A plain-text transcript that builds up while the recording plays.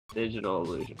Digital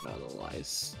illusion battle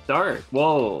ice. Dark.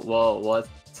 Whoa, whoa,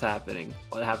 what's happening?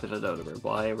 What happened to Dodobirb?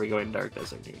 Why are we going dark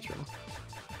desert neutral?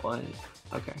 What?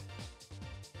 Okay.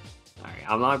 Alright,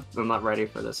 I'm not ready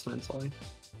for this mentally.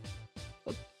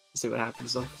 Let's see what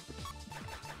happens though.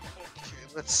 Okay,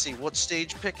 let's see what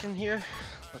stage picking here.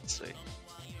 Let's see.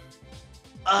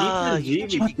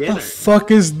 What the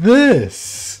fuck is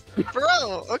this?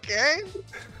 Bro, okay.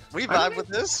 We vibe with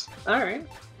this. Alright.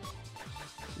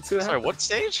 Let's see what Sorry, happens. what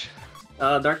stage?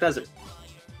 Dark desert.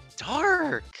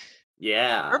 Dark.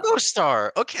 Yeah. Turbo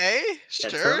Star. Okay, Yeah, sure.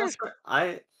 Turbo Star.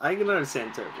 I can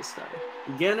understand Turbo Star.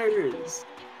 Beginner is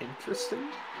interesting.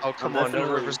 Oh come on,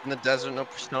 no rivers in the desert, no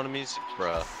persona music,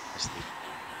 bruh.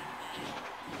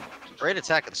 Great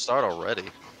attack at the start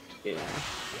already. Yeah.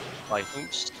 By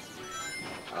Hoomst.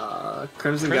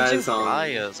 Crimson Gaia's on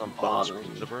Gaia's on bottom.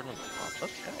 The bird on top.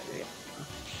 Okay. Yeah.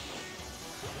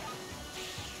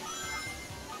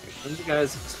 Crimson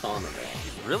Gaia's a ton of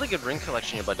it. Really good ring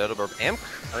collection here by Dodobirb and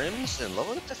Crimson,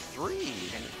 leveled up to 3.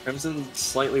 Crimson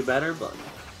slightly better, but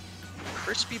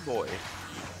Crispy boy.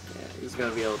 yeah, he's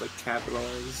gonna be able to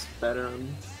capitalize better on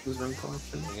his ring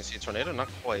collection. You can see a tornado, not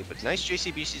quite, but nice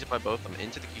JCBCs by both of them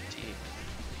into the QT.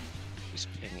 He's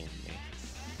pinging me.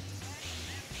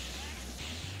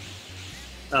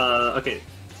 Okay,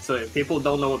 so if people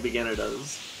don't know what beginner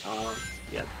does.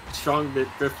 Yeah, strong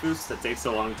drift boost that takes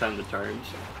a long time to charge.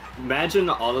 Imagine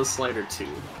Auto Slider 2.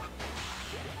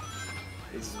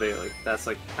 It's very like that's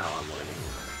like how I'm learning.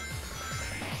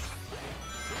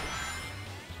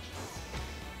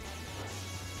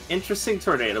 Interesting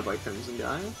tornado by Crimson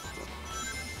Gaia.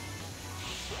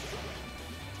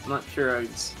 I'm not sure how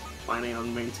he's planning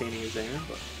on maintaining his air,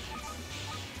 but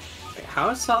wait, how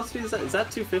is top speed? Is that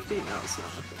 250? No, it's not.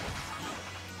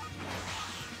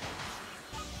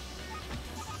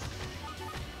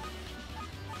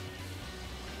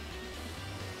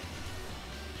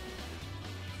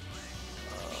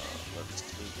 Let's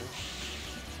see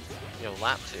here. Yo,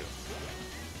 lap 2.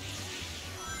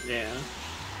 Yeah.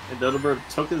 And Dodobirb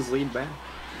took his lead back.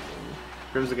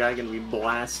 Crimson Gaia gonna be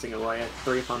blasting away at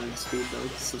 300 speed though,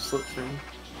 some slipstream.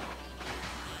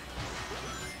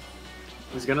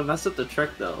 He's gonna mess up the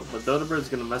trick though, but Dodobirb's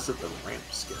gonna mess up the ramp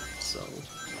skip, so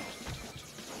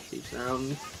keeps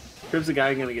around. Crimson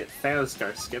Gaia gonna get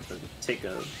Phantastar skip and take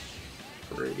a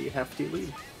pretty hefty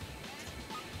lead.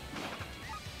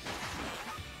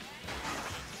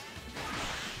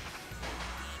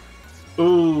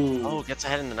 Ooh! Oh, gets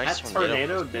ahead in the nice that tornado.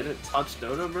 tornado didn't touch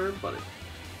Dodobirb, but it...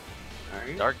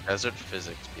 Alright. Dark desert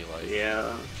physics be like.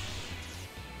 Yeah.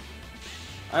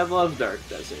 I love Dark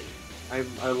Desert. I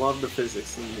love the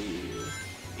physics in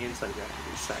the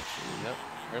anti-gravity section. Yep.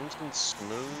 Crimson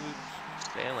smooth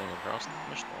sailing across the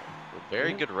finish line. A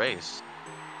very good race.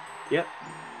 Yep.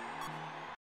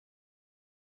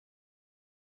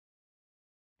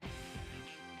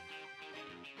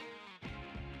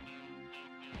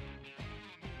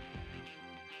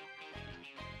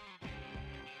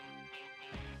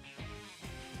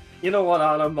 You know what,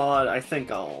 Autobot? I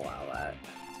think I'll allow that.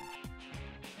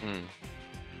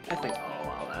 I think I'll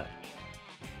allow that.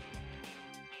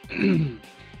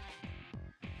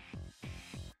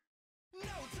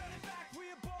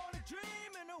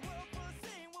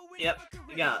 Yep,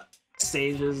 we got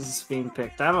stages being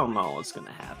picked. I don't know what's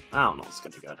gonna happen. I don't know what's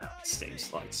gonna go down the stage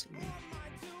selects.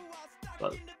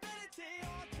 But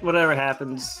whatever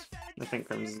happens, I think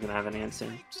Crimson's gonna have an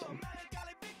answer, so.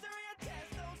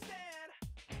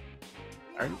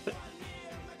 Garden Pit?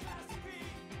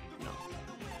 No.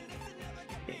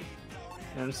 Okay.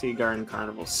 MC Garden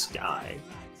Carnival Sky.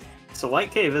 So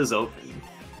White Cave is open.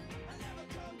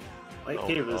 White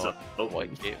Cave is open.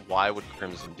 White Cave. Why would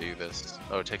Crimson do this?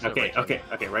 Oh, it takes okay,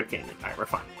 Red Canyon. Alright, we're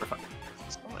fine.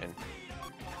 It's fine.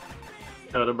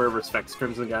 Dodobirb respects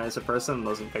Crimson Gaia as a person and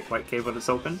doesn't pick White Cave when it's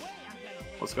open.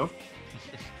 Let's go.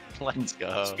 Let's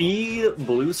go. Speed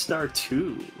Blue Star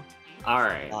 2.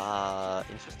 Alright.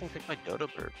 Interesting pick by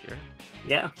Dodobirb here.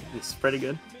 Yeah, it's pretty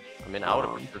good. I mean, I would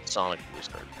have preferred Sonic Blue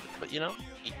Star, but you know,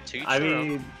 I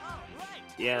mean,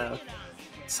 yeah,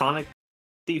 Sonic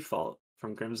default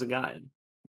from Crimson Gaia.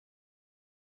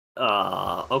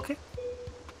 Okay.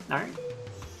 Alright.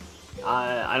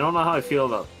 I don't know how I feel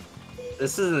about...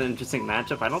 This is an interesting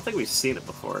matchup. I don't think we've seen it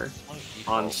before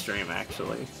on stream,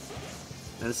 actually.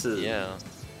 This is... Yeah,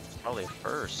 probably a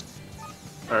first.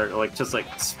 Or, like, just,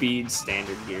 like, speed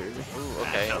standard gear. Ooh,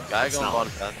 okay. Gaia going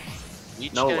bottom path.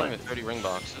 Each getting the 30 ring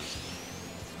boxes.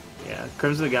 Yeah,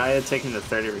 Crimson Gaia taking the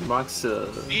 30 ring box to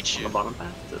the bottom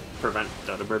path to prevent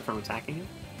Dodobirb from attacking it.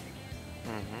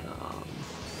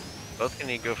 Both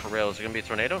gonna go for rails. Is it gonna be a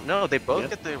tornado? No, they both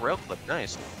get the rail clip.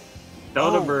 Nice.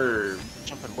 Dodobirb.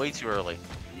 Jumping way too early.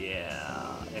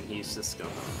 Yeah, and he's just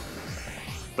going.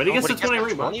 But he gets the 20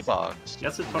 ring 20 bucks. bucks. He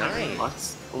gets the 20 ring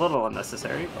bucks. A little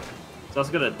unnecessary, but he's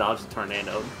also gonna dodge the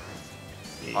tornado.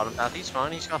 Yeah. Bottom path, he's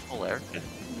fine. He's got full air.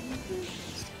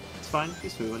 It's fine.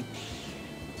 He's moving.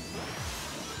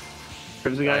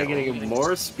 Crimson Gaia getting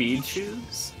more speed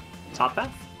shoes. Top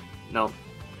path? No.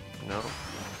 No.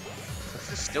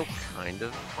 This is still kind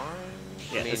of fine.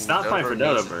 Yeah, I mean, it's not fine for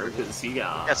Dodobirb because he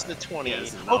got. That's the 20.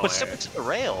 No But still to the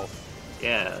rail.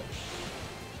 Yeah.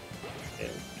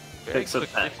 Very Picks up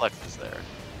quick that. reflexes there.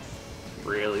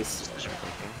 Really Decision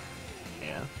thinking.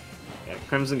 Yeah. Yeah,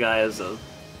 Crimson Gaia is a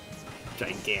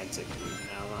gigantic move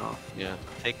now. Yeah,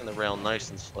 taking the rail nice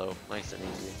and slow, nice and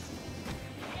easy.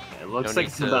 Yeah, it looks No like need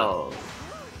it's to- about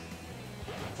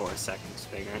 4 seconds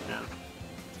big right now.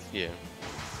 Yeah.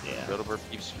 Yeah. Dodobirb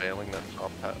keeps failing that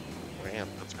top hat ramp.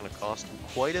 That's going to cost him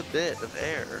quite a bit of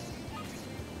air.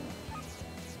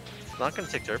 Not going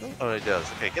to take turbo? Oh, he does.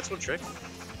 Okay, gets one trick.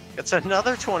 Gets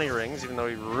another 20 rings, even though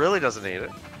he really doesn't need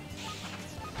it.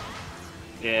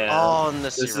 Yeah. Oh, and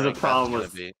this is a problem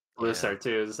with Blue Star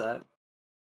too, is that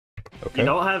Okay. you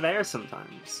don't have air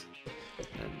sometimes.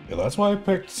 And Yeah, that's why I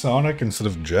picked Sonic instead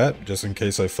of Jet, just in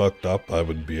case I fucked up, I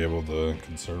would be able to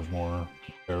conserve more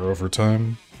air over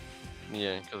time.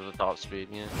 Yeah, because of the top speed,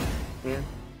 yeah. yeah.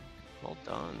 Well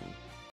done.